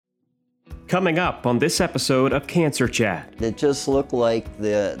Coming up on this episode of Cancer Chat. It just looked like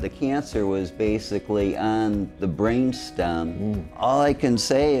the cancer was basically on the brainstem. All I can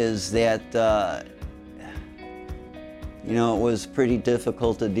say is that, it was pretty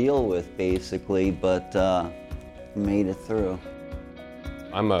difficult to deal with, basically, but made it through.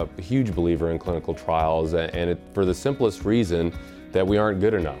 I'm a huge believer in clinical trials, and for the simplest reason that we aren't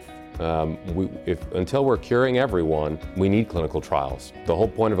good enough. Until we're curing everyone, we need clinical trials. The whole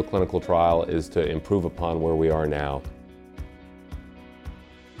point of a clinical trial is to improve upon where we are now.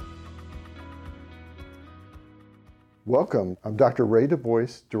 Welcome. I'm Dr. Ray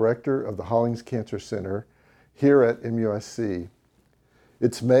DuBois, Director of the Hollings Cancer Center here at MUSC.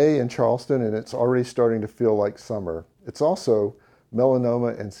 It's May in Charleston, and it's already starting to feel like summer. It's also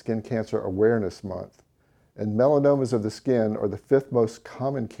Melanoma and Skin Cancer Awareness Month. And melanomas of the skin are the fifth most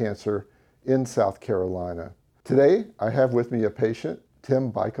common cancer in South Carolina. Today, I have with me a patient,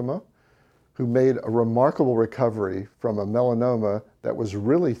 Tim Bikema, who made a remarkable recovery from a melanoma that was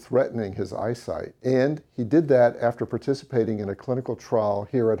really threatening his eyesight. And he did that after participating in a clinical trial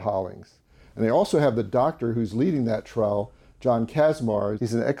here at Hollings. And I also have the doctor who's leading that trial, John Kaczmar.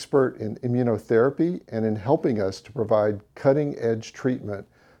 He's an expert in immunotherapy and in helping us to provide cutting-edge treatment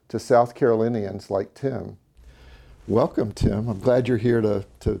to South Carolinians like Tim. Welcome, Tim. I'm glad you're here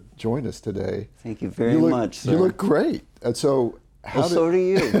to join us today. Thank you very much, sir. You look great. And so, so do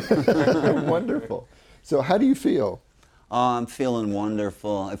you. Wonderful. So how do you feel? Oh, I'm feeling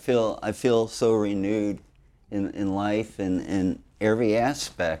wonderful. I feel so renewed in life and in every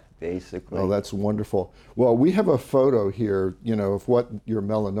aspect, basically. Oh, that's wonderful. Well, we have a photo here, of what your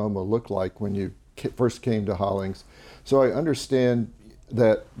melanoma looked like when you first came to Hollings. So I understand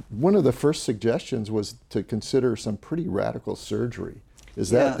that one of the first suggestions was to consider some pretty radical surgery. Is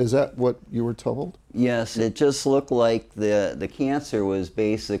that what you were told? Yes, it just looked like the cancer was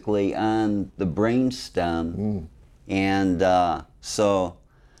basically on the brainstem. And so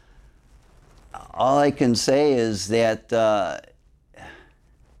all I can say is that,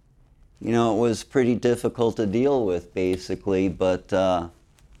 it was pretty difficult to deal with, basically, but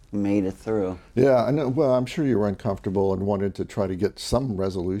made it through. Yeah, I know. Well, I'm sure you were uncomfortable and wanted to try to get some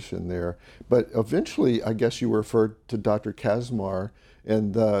resolution there. But eventually, I guess you were referred to Dr. Kaczmar,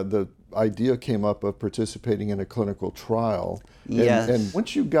 and the idea came up of participating in a clinical trial. Yes. And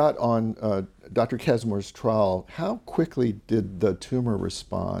once you got on Dr. Kaczmar's trial, how quickly did the tumor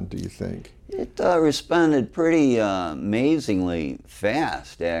respond, do you think? It responded pretty amazingly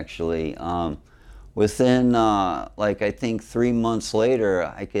fast, actually. Within, I think 3 months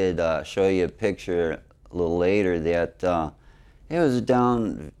later, I could show you a picture a little later that it was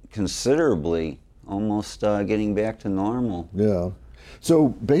down considerably, almost getting back to normal. Yeah. So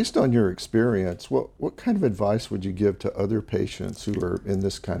based on your experience, what kind of advice would you give to other patients who are in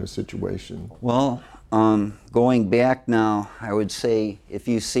this kind of situation? Well, going back now, I would say if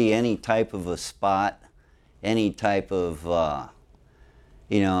you see any type of a spot, any type of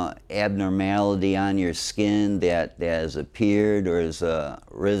abnormality on your skin that has appeared or has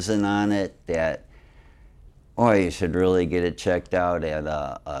risen on it, you should really get it checked out at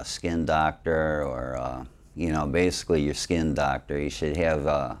a skin doctor or, basically your skin doctor. You should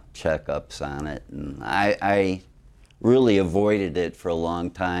have checkups on it. And I really avoided it for a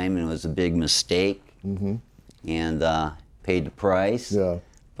long time, and it was a big mistake, and paid the price. Yeah.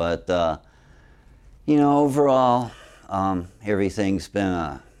 But, overall, everything's been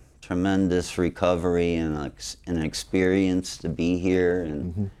a tremendous recovery and an experience to be here.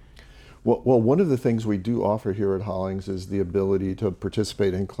 And Well, one of the things we do offer here at Hollings is the ability to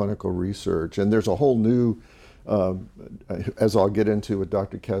participate in clinical research. And there's a whole new, as I'll get into with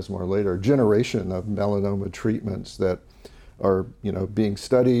Dr. Kaczmar later, generation of melanoma treatments that are, being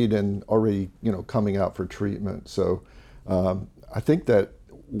studied and already, coming out for treatment. So I think that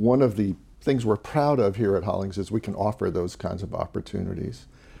one of the things we're proud of here at Hollings is we can offer those kinds of opportunities.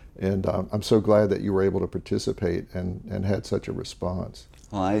 And I'm so glad that you were able to participate and had such a response.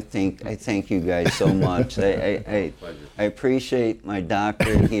 Well, I thank you guys so much. I appreciate my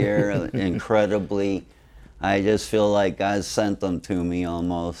doctor here incredibly. I just feel like God sent them to me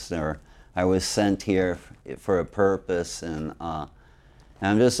almost, or I was sent here for a purpose, and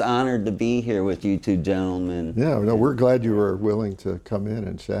I'm just honored to be here with you two gentlemen. Yeah, no, we're glad you were willing to come in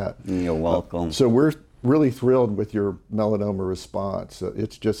and chat. You're welcome. So we're really thrilled with your melanoma response.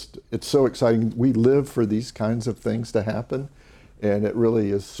 It's so exciting. We live for these kinds of things to happen, and it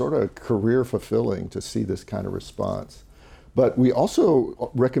really is sort of career fulfilling to see this kind of response. But we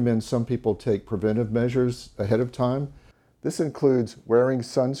also recommend some people take preventive measures ahead of time. This includes wearing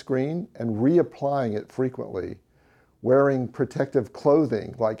sunscreen and reapplying it frequently. wearing protective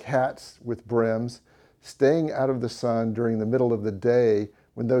clothing like hats with brims, staying out of the sun during the middle of the day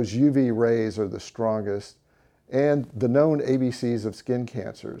when those UV rays are the strongest, and the known ABCs of skin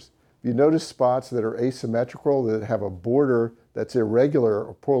cancers. If you notice spots that are asymmetrical, that have a border that's irregular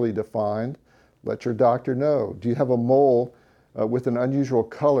or poorly defined, let your doctor know. Do you have a mole with an unusual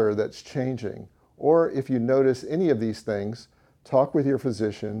color that's changing? Or if you notice any of these things, talk with your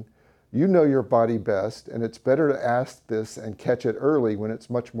physician. You know your body best, and it's better to ask this and catch it early when it's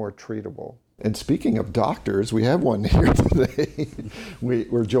much more treatable. And speaking of doctors, we have one here today.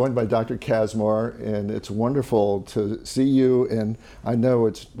 We're joined by Dr. Kazmar, and it's wonderful to see you. And I know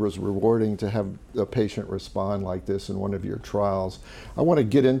it was rewarding to have a patient respond like this in one of your trials. I want to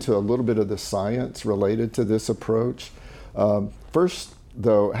get into a little bit of the science related to this approach. First,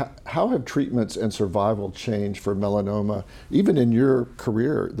 though, how have treatments and survival changed for melanoma, even in your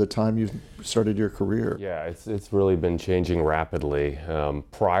career, the time you've started your career? Yeah, it's really been changing rapidly.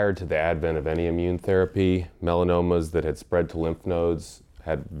 Prior to the advent of any immune therapy, melanomas that had spread to lymph nodes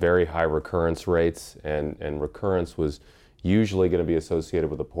had very high recurrence rates, and recurrence was usually going to be associated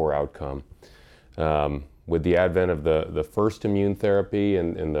with a poor outcome. With the advent of the first immune therapy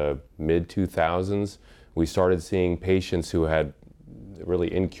in the mid-2000s, we started seeing patients who had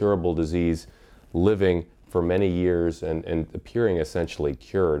really incurable disease living for many years and appearing essentially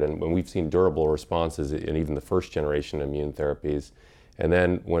cured. And when we've seen durable responses in even the first generation immune therapies. And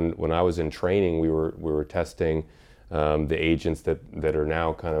then when I was in training, we were testing the agents that are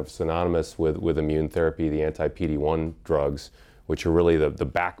now kind of synonymous with immune therapy, the anti-PD-1 drugs, which are really the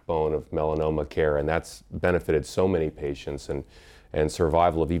backbone of melanoma care. And that's benefited so many patients, and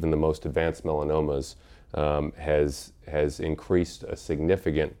survival of even the most advanced melanomas has increased a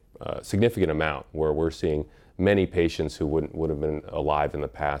significant amount, where we're seeing many patients who would have been alive in the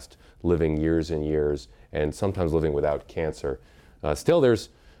past living years and years, and sometimes living without cancer. Still, there's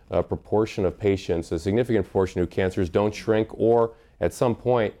a proportion of patients, a significant proportion, who cancers don't shrink, or at some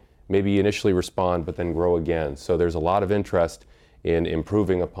point maybe initially respond but then grow again. So there's a lot of interest in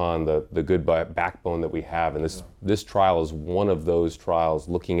improving upon the good backbone that we have, and this trial is one of those trials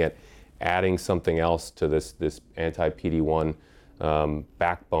looking at adding something else to this anti-PD-1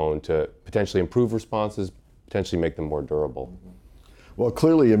 backbone to potentially improve responses, potentially make them more durable. Well,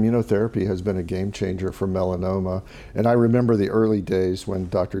 clearly immunotherapy has been a game changer for melanoma. And I remember the early days when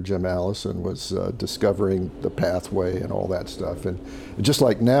Dr. Jim Allison was discovering the pathway and all that stuff. And just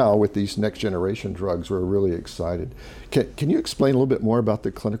like now with these next generation drugs, we're really excited. Can you explain a little bit more about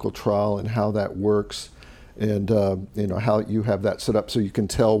the clinical trial and how that works? And how you have that set up so you can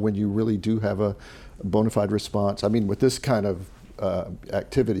tell when you really do have a bona fide response. I mean, with this kind of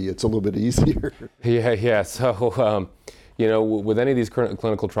activity, it's a little bit easier. Yeah. So, with any of these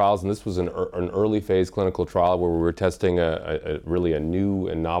clinical trials, and this was an early phase clinical trial where we were testing really a new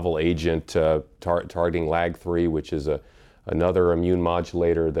and novel agent targeting LAG-3, which is another immune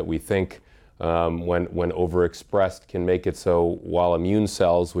modulator that we think when overexpressed can make it so while immune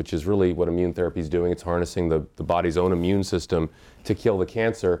cells, which is really what immune therapy is doing, it's harnessing the body's own immune system to kill the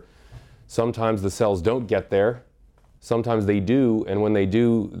cancer. Sometimes the cells don't get there, sometimes they do, and when they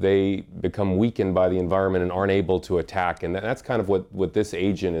do, they become weakened by the environment and aren't able to attack. And that's kind of what this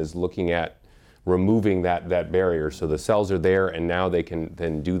agent is looking at, removing that barrier. So the cells are there, and now they can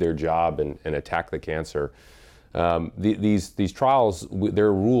then do their job and attack the cancer. These trials, there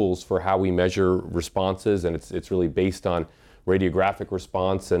are rules for how we measure responses, and it's really based on radiographic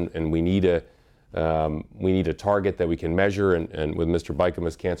response, and we need a target that we can measure. And with Mr.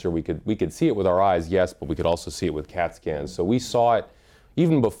 Bikama's cancer, we could see it with our eyes, yes, but we could also see it with CAT scans. So we saw it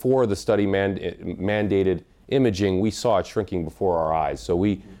even before the study mandated imaging. We saw it shrinking before our eyes. So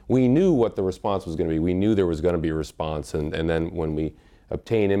we knew what the response was going to be. We knew there was going to be a response, and then when we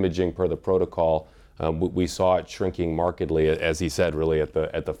obtained imaging per the protocol, we saw it shrinking markedly. As he said, really at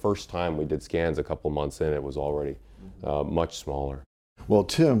the first time we did scans a couple months in, it was already much smaller. Well,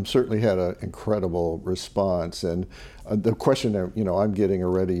 Tim certainly had an incredible response, and the question that I'm getting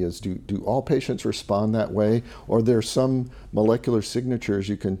already is, do all patients respond that way, or are there some molecular signatures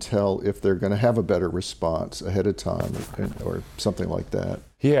you can tell if they're going to have a better response ahead of time, or something like that?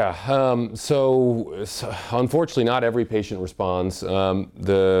 Yeah, so unfortunately not every patient responds.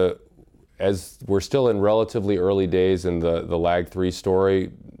 As we're still in relatively early days in the LAG-3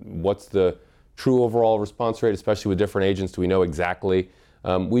 story, what's the true overall response rate, especially with different agents? Do we know exactly?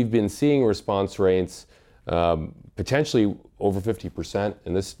 We've been seeing response rates potentially over 50%.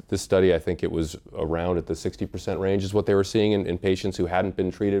 In this study, I think it was around at the 60% range is what they were seeing in patients who hadn't been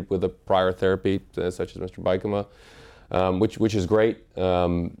treated with a prior therapy, such as Mr. Bikama, which is great,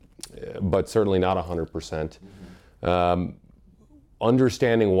 but certainly not 100%.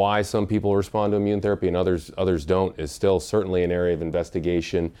 Understanding why some people respond to immune therapy and others don't is still certainly an area of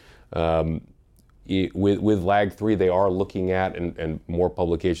investigation. With LAG-3, they are looking at, and more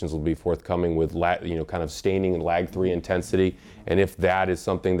publications will be forthcoming with kind of staining and LAG-3 intensity, and if that is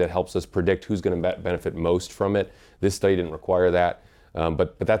something that helps us predict who's going to benefit most from it. This study didn't require that,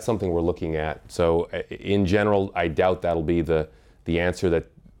 but that's something we're looking at. So in general, I doubt that'll be the answer that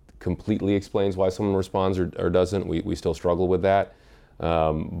completely explains why someone responds or doesn't. We still struggle with that,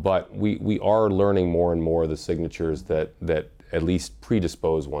 but we are learning more and more of the signatures that at least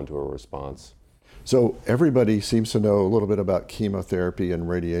predispose one to a response. So everybody seems to know a little bit about chemotherapy and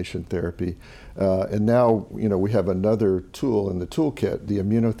radiation therapy, and now we have another tool in the toolkit, the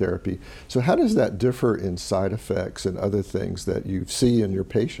immunotherapy. So how does that differ in side effects and other things that you see in your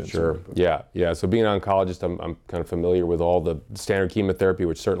patients? Sure. Yeah. So being an oncologist, I'm kind of familiar with all the standard chemotherapy,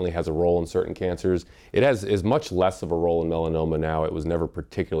 which certainly has a role in certain cancers. It is much less of a role in melanoma now. It was never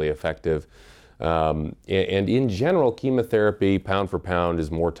particularly effective, and in general, chemotherapy, pound for pound,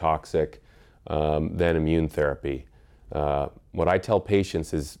 is more toxic than immune therapy. What I tell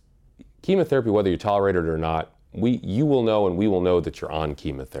patients is chemotherapy, whether you tolerate it or not, you will know and we will know that you're on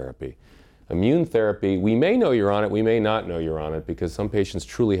chemotherapy. Immune therapy, we may know you're on it, we may not know you're on it, because some patients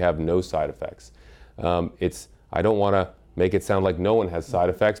truly have no side effects. I don't want to make it sound like no one has side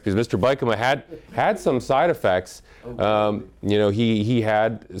effects, because Mr. Bikema had some side effects. He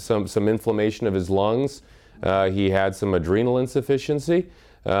had some inflammation of his lungs. He had some adrenal insufficiency.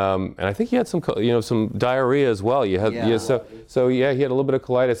 And I think he had some diarrhea as well. He had a little bit of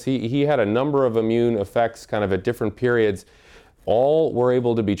colitis. He had a number of immune effects kind of at different periods. All were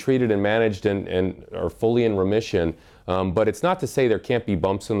able to be treated and managed and are fully in remission. But it's not to say there can't be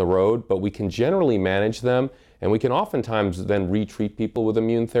bumps in the road, but we can generally manage them, and we can oftentimes then retreat people with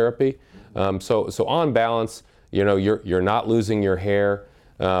immune therapy. So on balance, you're not losing your hair.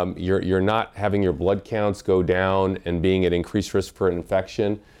 You're not having your blood counts go down and being at increased risk for an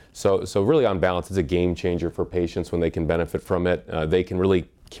infection. So really, on balance, it's a game changer for patients when they can benefit from it. They can really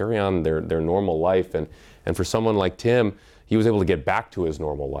carry on their normal life. And for someone like Tim, he was able to get back to his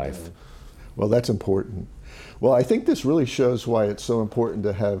normal life. Well, that's important. Well, I think this really shows why it's so important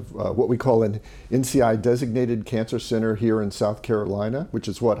to have what we call an NCI designated cancer center here in South Carolina, which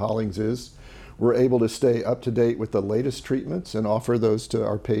is what Hollings is. We're able to stay up to date with the latest treatments and offer those to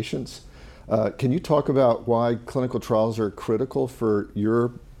our patients. Can you talk about why clinical trials are critical for your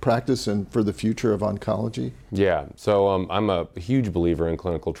practice and for the future of oncology? Yeah, so I'm a huge believer in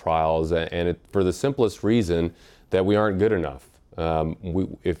clinical trials, and for the simplest reason that we aren't good enough.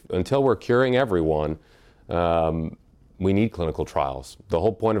 Until we're curing everyone, we need clinical trials. The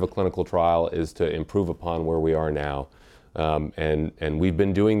whole point of a clinical trial is to improve upon where we are now. And we've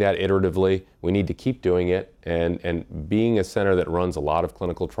been doing that iteratively. We need to keep doing it, and being a center that runs a lot of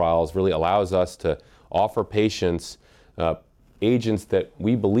clinical trials really allows us to offer patients agents that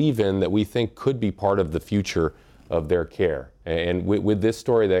we believe in, that we think could be part of the future of their care. And with this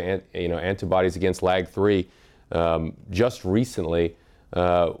story, the antibodies against LAG-3, just recently,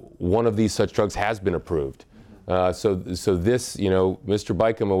 one of these such drugs has been approved. So this, Mr.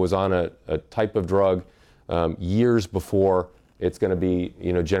 Bikema was on a type of drug years before it's going to be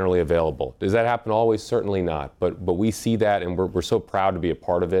generally available. Does that happen always? Certainly not. But we see that, and we're so proud to be a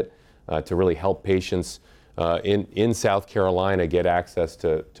part of it, to really help patients in South Carolina get access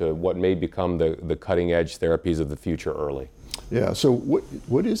to what may become the cutting edge therapies of the future early. Yeah, so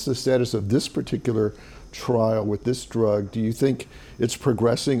what is the status of this particular trial with this drug? Do you think it's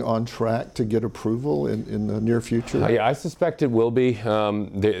progressing on track to get approval in the near future? Yeah, I suspect it will be.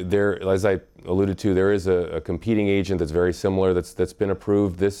 As I alluded to, there is a competing agent that's very similar that's been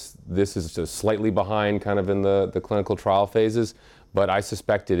approved. This is just slightly behind kind of in the clinical trial phases, but I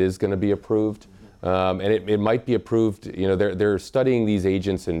suspect it is going to be approved. And it might be approved, they're studying these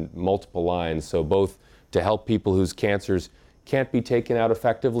agents in multiple lines, so both to help people whose cancers can't be taken out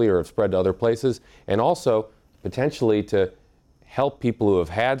effectively or have spread to other places, and also potentially to help people who have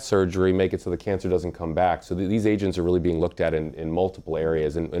had surgery make it so the cancer doesn't come back. So these agents are really being looked at in multiple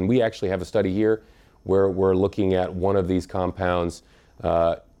areas. And we actually have a study here where we're looking at one of these compounds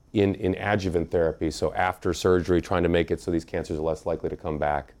in adjuvant therapy, so after surgery, trying to make it so these cancers are less likely to come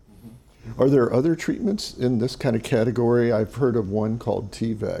back. Are there other treatments in this kind of category? I've heard of one called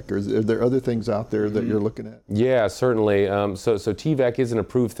TVEC. Are there other things out there that you're looking at? Yeah, certainly. So TVEC is an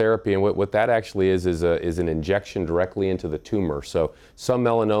approved therapy, and what that actually is an injection directly into the tumor. So some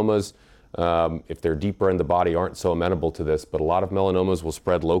melanomas, if they're deeper in the body, aren't so amenable to this, but a lot of melanomas will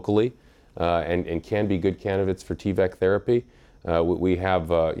spread locally and can be good candidates for TVEC therapy. We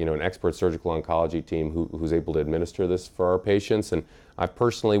have an expert surgical oncology team who's able to administer this for our patients, and I've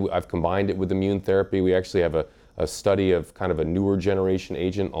combined it with immune therapy. We actually have a study of kind of a newer generation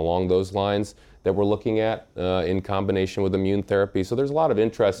agent along those lines that we're looking at in combination with immune therapy. So there's a lot of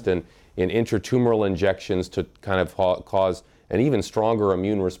interest in intratumoral injections to kind of cause an even stronger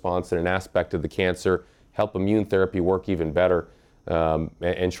immune response in an aspect of the cancer, help immune therapy work even better,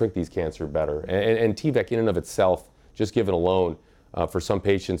 and shrink these cancer better. And T-VEC in and of itself, just given alone, for some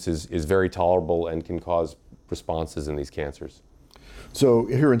patients is very tolerable and can cause responses in these cancers. So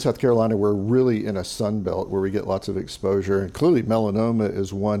here in South Carolina, we're really in a sun belt where we get lots of exposure, and clearly melanoma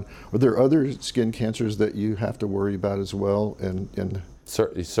is one. Are there other skin cancers that you have to worry about as well?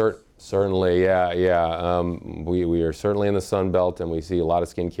 Certainly, yeah. We are certainly in the sun belt, and we see a lot of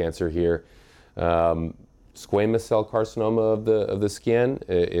skin cancer here. Squamous cell carcinoma of the skin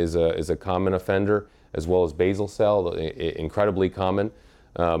is a common offender, as well as basal cell, incredibly common.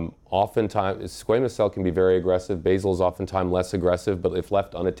 Oftentimes, squamous cell can be very aggressive. Basal is oftentimes less aggressive, but if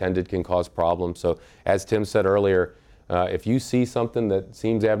left unattended can cause problems. So as Tim said earlier, if you see something that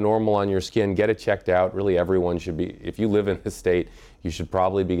seems abnormal on your skin, get it checked out. Really, everyone should be. If you live in this state, you should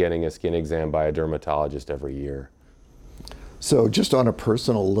probably be getting a skin exam by a dermatologist every year. So just on a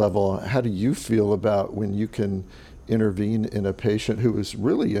personal level, how do you feel about when you can intervene in a patient who is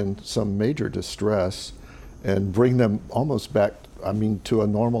really in some major distress and bring them almost back, to a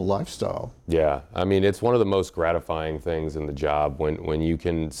normal lifestyle? Yeah, it's one of the most gratifying things in the job when you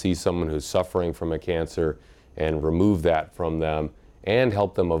can see someone who's suffering from a cancer and remove that from them and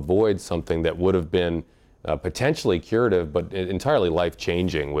help them avoid something that would have been potentially curative but entirely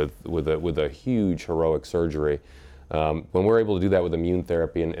life-changing with a huge heroic surgery. When we're able to do that with immune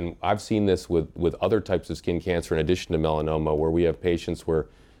therapy, and I've seen this with other types of skin cancer in addition to melanoma, where we have patients where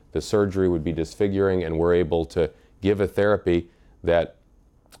the surgery would be disfiguring and we're able to give a therapy that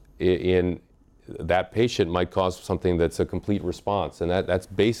in that patient might cause something that's a complete response. And that's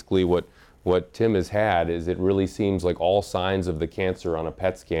basically what Tim has had, is it really seems like all signs of the cancer on a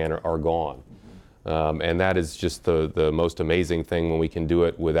PET scan are gone. And that is just the most amazing thing when we can do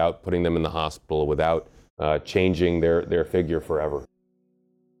it without putting them in the hospital, without changing their figure forever.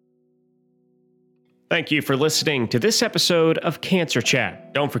 Thank you for listening to this episode of Cancer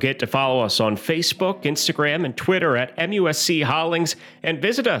Chat. Don't forget to follow us on Facebook, Instagram, and Twitter at MUSC Hollings, and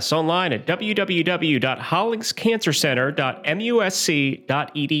visit us online at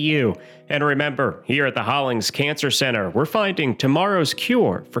www.hollingscancercenter.musc.edu. And remember, here at the Hollings Cancer Center, we're finding tomorrow's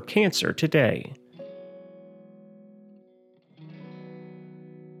cure for cancer today.